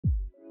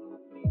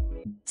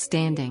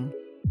Standing.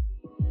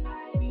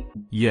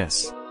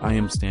 Yes, I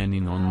am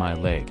standing on my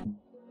leg.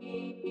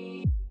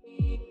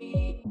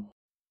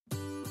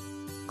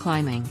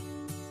 Climbing.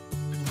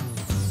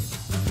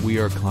 We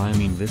are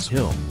climbing this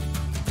hill.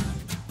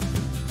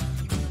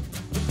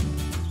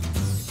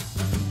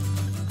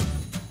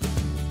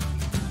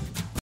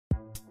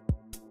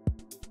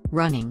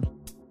 Running.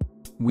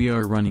 We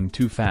are running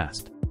too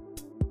fast.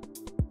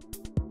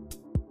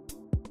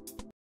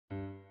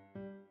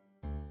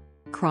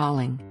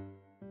 Crawling.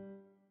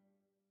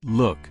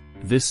 Look,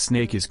 this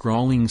snake is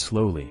crawling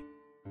slowly.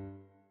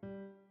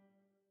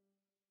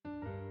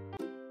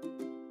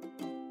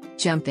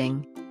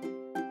 Jumping.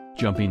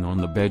 Jumping on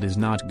the bed is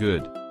not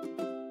good.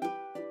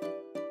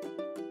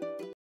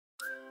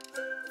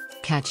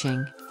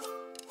 Catching.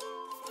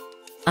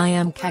 I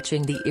am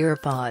catching the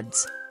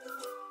earpods.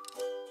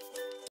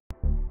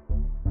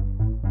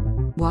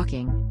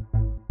 Walking.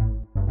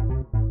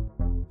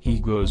 He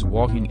goes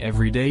walking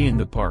every day in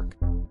the park.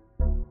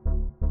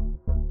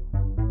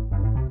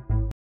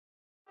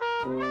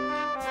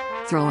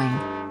 Throwing.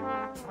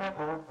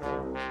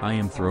 I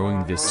am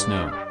throwing this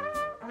snow.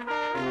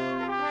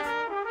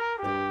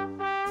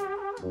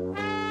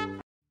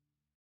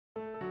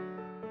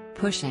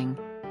 Pushing.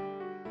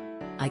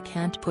 I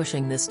can't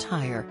pushing this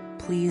tire,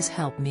 please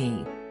help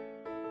me.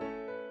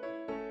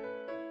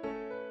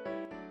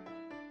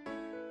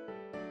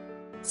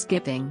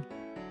 Skipping.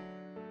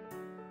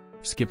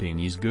 Skipping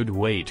is good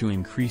way to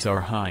increase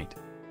our height.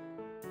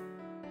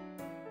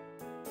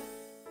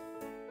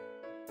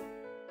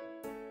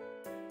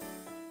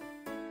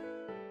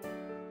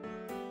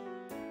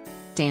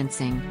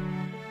 Dancing.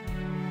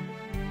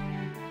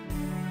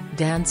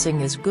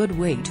 Dancing is good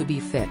way to be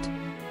fit.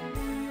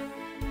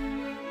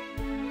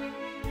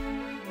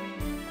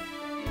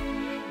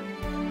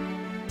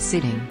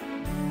 Sitting.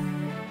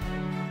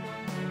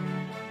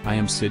 I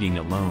am sitting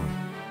alone.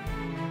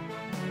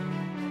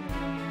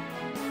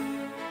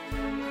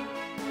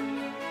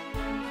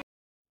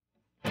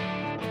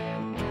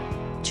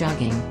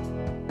 Jogging.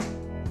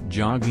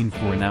 Jogging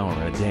for an hour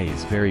a day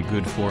is very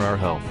good for our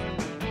health.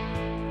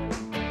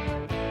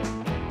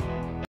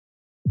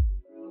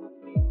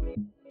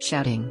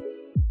 Shouting.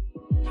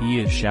 He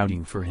is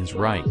shouting for his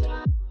right.